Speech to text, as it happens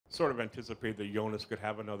sort of anticipated that Jonas could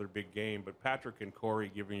have another big game, but Patrick and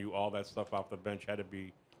Corey giving you all that stuff off the bench had to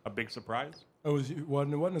be a big surprise. It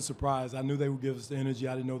wasn't a surprise. I knew they would give us the energy.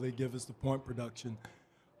 I didn't know they'd give us the point production.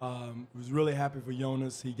 Was really happy for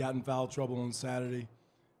Jonas. He got in foul trouble on Saturday.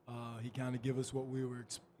 He kind of gave us what we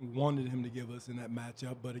wanted him to give us in that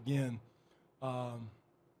matchup. But again,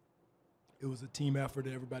 it was a team effort.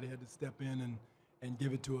 Everybody had to step in and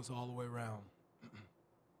give it to us all the way around.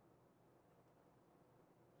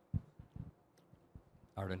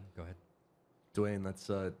 Arden, go ahead. Dwane,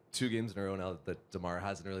 that's 2 games in a row now that DeMar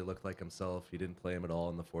hasn't really looked like himself. You didn't play him at all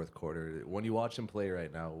in the fourth quarter. When you watch him play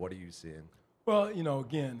right now, what are you seeing? Well,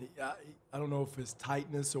 again, I don't know if it's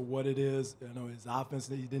tightness or what it is. His offense,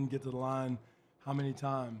 he didn't get to the line how many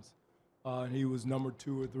times. He was number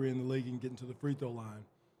 2 or 3 in the league in getting to the free throw line.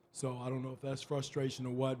 So I don't know if that's frustration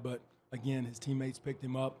or what, but again, his teammates picked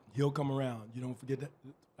him up. He'll come around. You don't forget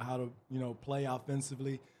how to play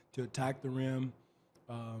offensively, to attack the rim.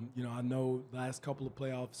 I know last couple of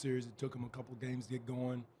playoff series, it took him a couple of games to get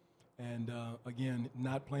going. And, again,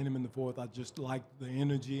 not playing him in the fourth, I just liked the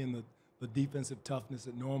energy and the defensive toughness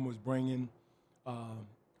that Norm was bringing at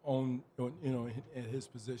his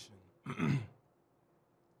position.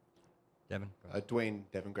 Devin? Dwane,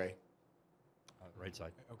 Devin Gray. Right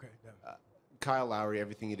side. Okay, Devin. Kyle Lowry,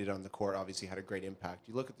 everything he did on the court obviously had a great impact.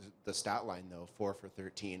 You look at the stat line, though, 4 for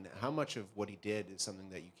 13. How much of what he did is something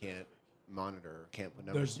that you can't monitor or can't put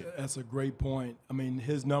numbers to? That's a great point. I mean,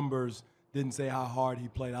 his numbers didn't say how hard he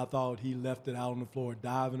played. I thought he left it out on the floor,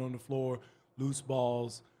 diving on the floor, loose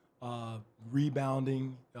balls,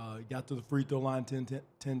 rebounding, got to the free throw line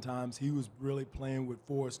 10 times. He was really playing with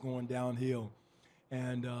force going downhill.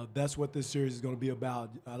 And that's what this series is going to be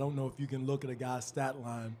about. I don't know if you can look at a guy's stat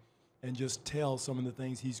line and just tell some of the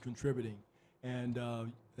things he's contributing. And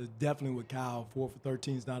definitely with Kyle, 4 for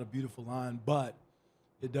 13 is not a beautiful line, but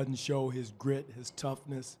it doesn't show his grit, his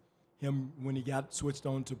toughness. Him when he got switched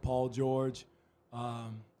on to Paul George,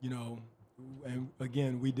 and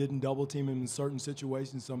again, we didn't double team him in certain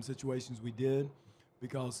situations. Some situations we did,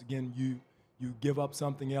 because again, you give up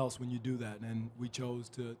something else when you do that, and we chose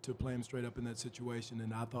to play him straight up in that situation.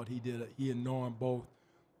 And I thought he and Norm both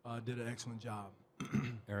did an excellent job.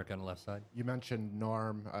 Eric on the left side. You mentioned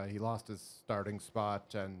Norm. He lost his starting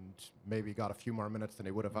spot and maybe got a few more minutes than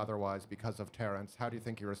he would have otherwise because of Terrence. How do you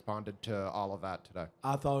think he responded to all of that today?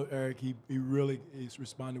 I thought, Eric, he's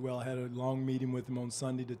responded well. I had a long meeting with him on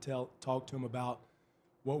Sunday to talk to him about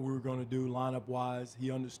what we were going to do lineup-wise.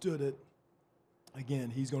 He understood it.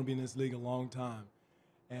 Again, he's going to be in this league a long time.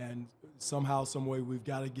 And somehow, some way, we've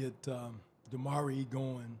got to get Damari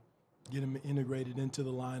going, get him integrated into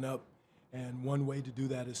the lineup. And one way to do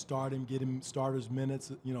that is start him, get him starters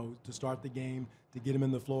minutes, to start the game, to get him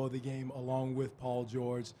in the flow of the game along with Paul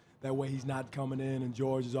George. That way he's not coming in and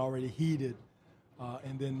George is already heated.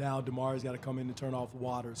 And then now Damari's got to come in and turn off the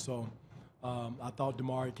water. So I thought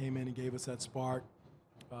Damari came in and gave us that spark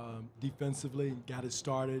defensively, got it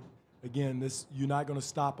started. Again, you're not going to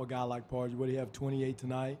stop a guy like Paul. What do you have, 28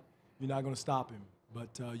 tonight? You're not going to stop him.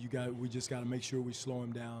 But we just got to make sure we slow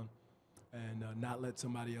him down and not let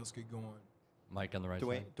somebody else get going. Mike on the right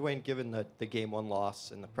side. Dwane, given the game 1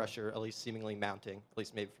 loss and the pressure at least seemingly mounting, at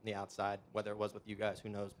least maybe from the outside, whether it was with you guys, who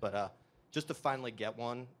knows, but just to finally get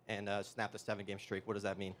one and snap the 7-game streak, what does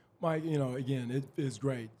that mean? Mike, again, it is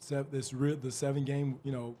great. The 7-game,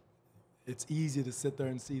 it's easy to sit there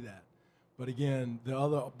and see that. But again,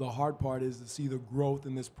 the hard part is to see the growth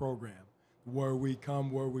in this program, where we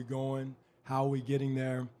come, where we're going, how are we getting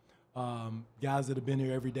there. Guys that have been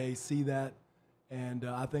here every day see that, and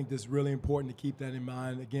I think it's really important to keep that in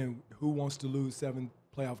mind. Again, who wants to lose 7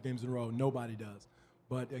 playoff games in a row? Nobody does.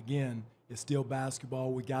 But again, it's still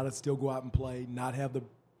basketball. We got to still go out and play, not have the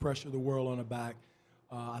pressure of the world on our back.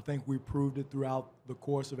 I think we proved it throughout the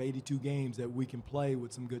course of 82 games that we can play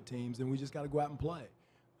with some good teams, and we just got to go out and play.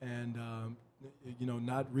 And,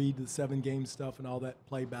 not read the 7-game stuff and all that,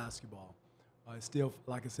 play basketball. It's still,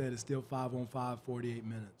 like I said, it's still 5-on-5, 48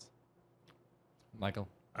 minutes. Michael?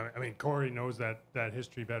 I mean, Corey knows that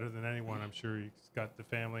history better than anyone. I'm sure he's got the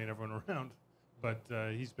family and everyone around. But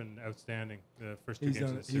he's been outstanding the first 2 games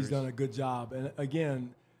of the series. He's done a good job. And,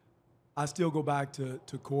 again, I still go back to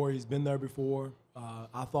Corey. He's been there before.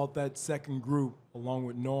 I thought that second group, along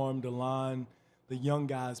with Norm, DeLon, the young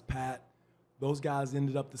guys, Pat, those guys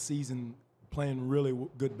ended up the season playing really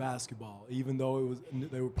good basketball. Even though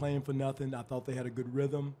they were playing for nothing, I thought they had a good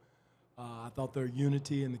rhythm. I thought their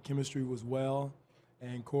unity and the chemistry was well.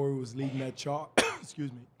 And Corey was leading that charge.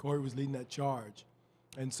 Corey was leading that charge.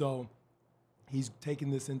 And so he's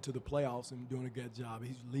taking this into the playoffs and doing a good job.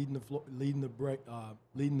 He's leading the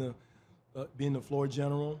being the floor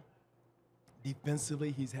general.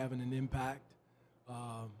 Defensively, he's having an impact.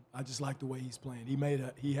 I just like the way he's playing.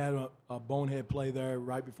 He had a bonehead play there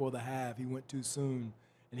right before the half. He went too soon,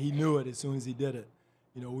 and he knew it as soon as he did it.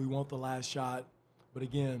 You know, we want the last shot, but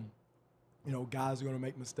again, you know, guys are going to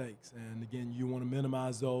make mistakes, and again, you want to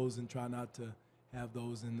minimize those and try not to have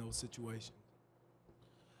those in those situations.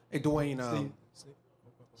 Hey, Dwane, Steve.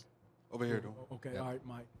 over here, Dwane. Okay, all right,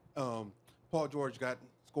 Mike. Paul George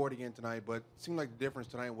scored again tonight, but it seemed like the difference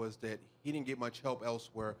tonight was that he didn't get much help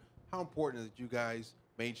elsewhere. How important is it that you guys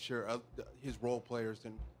made sure his role players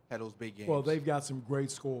had those big games? Well, they've got some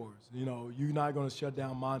great scores. You know, you're not going to shut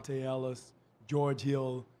down Monte Ellis, George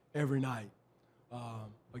Hill every night.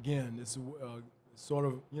 Again, it's sort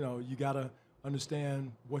of, you know, you got to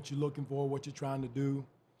understand what you're looking for, what you're trying to do.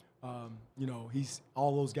 You know,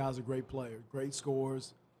 all those guys are great players, great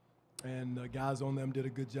scorers, and the guys on them did a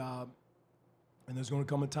good job. And there's going to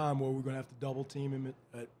come a time where we're going to have to double team him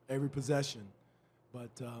at every possession. But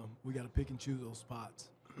we got to pick and choose those spots.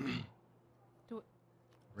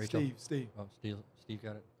 Rachel? Steve. Oh, Steve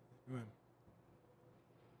got it. Go ahead.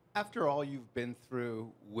 After all you've been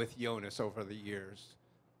through with Jonas over the years,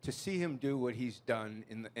 to see him do what he's done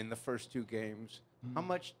in the first two games, how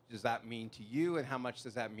much does that mean to you, and how much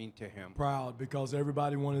does that mean to him? Proud, because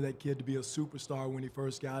everybody wanted that kid to be a superstar when he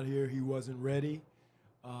first got here. He wasn't ready.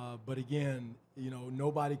 But again, you know,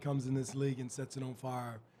 nobody comes in this league and sets it on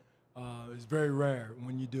fire. It's very rare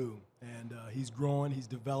when you do. And he's growing, he's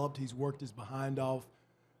developed, he's worked his behind off,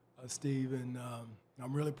 Steve, and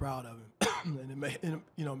I'm really proud of him. And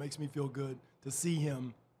it makes me feel good to see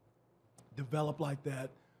him develop like that,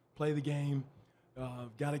 play the game.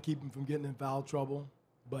 Got to keep him from getting in foul trouble.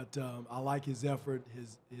 But I like his effort,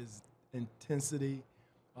 his intensity.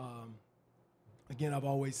 Again, I've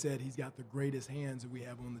always said he's got the greatest hands that we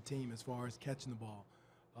have on the team as far as catching the ball.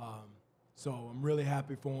 So I'm really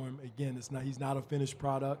happy for him. Again, he's not a finished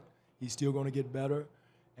product. He's still going to get better,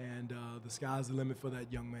 and the sky's the limit for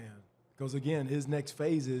that young man. Because again, his next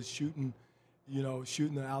phase is shooting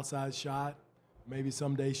the outside shot, maybe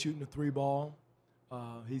someday shooting a three ball.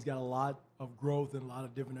 He's got a lot of growth in a lot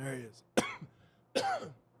of different areas.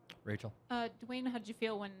 Rachel? Dwane, how did you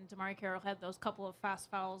feel when Damari Carroll had those couple of fast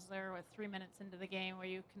fouls there with 3 minutes into the game? Were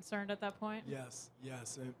you concerned at that point? Yes.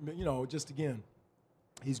 And, you know, just again,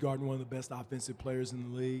 he's guarding one of the best offensive players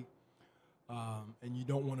in the league, and you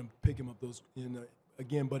don't want to pick him up those.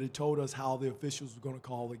 Again, but it told us how the officials were going to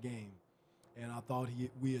call the game, and I thought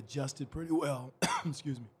we adjusted pretty well.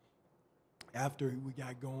 Excuse me. After we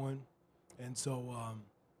got going, and so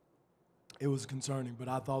it was concerning. But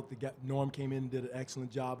I thought Norm came in and did an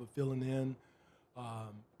excellent job of filling in.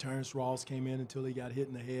 Terrence Ross came in until he got hit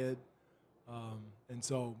in the head.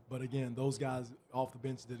 But again, those guys off the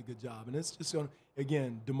bench did a good job. And it's just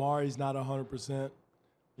again, Damari's not 100%.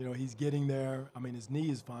 You know, he's getting there. I mean, his knee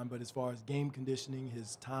is fine, but as far as game conditioning,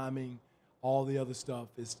 his timing, all the other stuff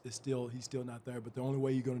he's still not there. But the only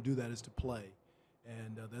way you're going to do that is to play.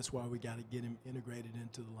 And that's why we got to get him integrated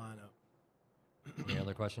into the lineup. Any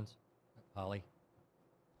other questions? Holly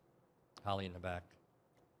in the back.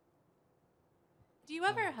 Do you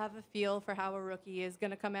ever have a feel for how a rookie is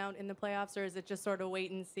going to come out in the playoffs, or is it just sort of wait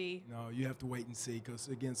and see? No, you have to wait and see, because,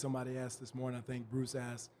 again, somebody asked this morning, I think Bruce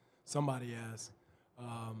asked, somebody asked,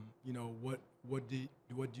 you know, what do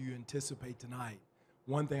you anticipate tonight?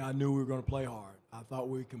 One thing, I knew we were going to play hard. I thought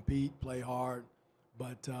we would compete, play hard,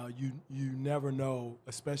 but you never know,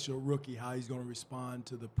 especially a rookie, how he's going to respond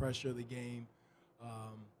to the pressure of the game,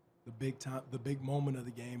 the big moment of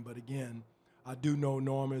the game. But again, I do know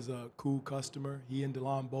Norm is a cool customer. He and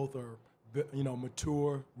DeLon both are, you know,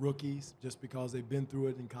 mature rookies just because they've been through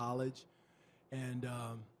it in college. And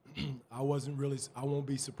I won't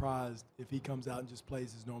be surprised if he comes out and just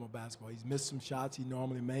plays his normal basketball. He's missed some shots he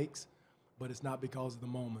normally makes, but it's not because of the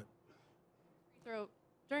moment.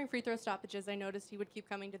 During free throw stoppages, I noticed he would keep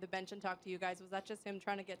coming to the bench and talk to you guys. Was that just him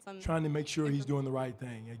trying to get some? Trying to make sure he's doing the right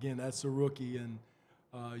thing. Again, that's a rookie, and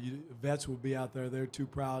vets will be out there. They're too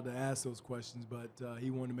proud to ask those questions, but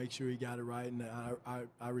he wanted to make sure he got it right, and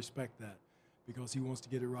I respect that because he wants to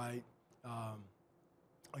get it right.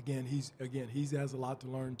 Again, he has a lot to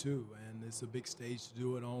learn too, and it's a big stage to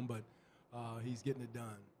do it on, but he's getting it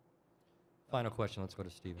done. Final question. Let's go to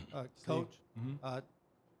Steven. Coach,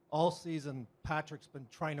 all season, Patrick's been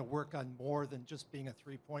trying to work on more than just being a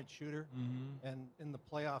three-point shooter, and in the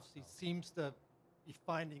playoffs, he seems to be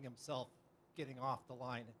finding himself getting off the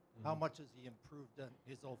line. How much has he improved on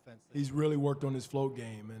his offense? He's really worked on his float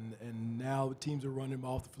game, and now the teams are running him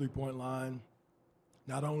off the three-point line.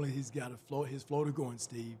 Not only he's got his floater going,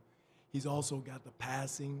 Steve, he's also got the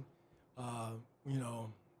passing,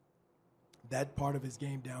 that part of his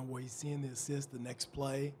game down where he's seeing the assist the next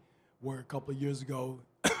play, where a couple of years ago,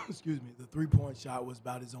 excuse me, the three-point shot was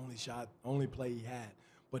about his only play he had.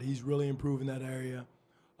 But he's really improving that area.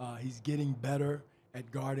 He's getting better at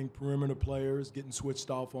guarding perimeter players, getting switched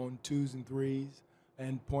off on 2s and 3s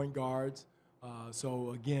and point guards.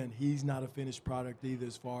 So again, he's not a finished product either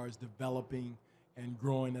as far as developing and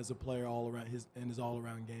growing as a player all around his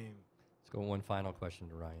all-around game. Let's go one final question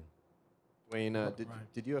to Ryan. Dwayne, Ryan.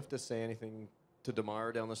 did you have to say anything to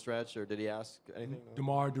DeMar down the stretch, or did he ask anything?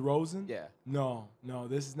 DeMar DeRozan? Yeah. No.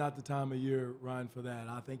 This is not the time of year, Ryan, for that.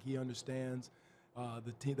 I think he understands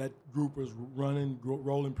the team. That group was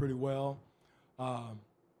rolling pretty well.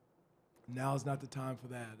 Now is not the time for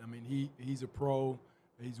that. I mean, he's a pro.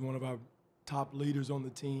 He's one of our top leaders on the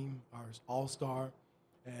team, our all-star,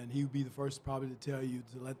 and he would be the first probably to tell you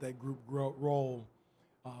to let that group roll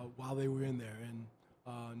while they were in there. And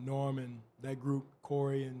Norm and that group,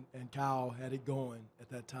 Corey and Kyle, had it going at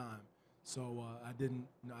that time. So I didn't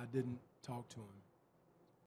talk to him.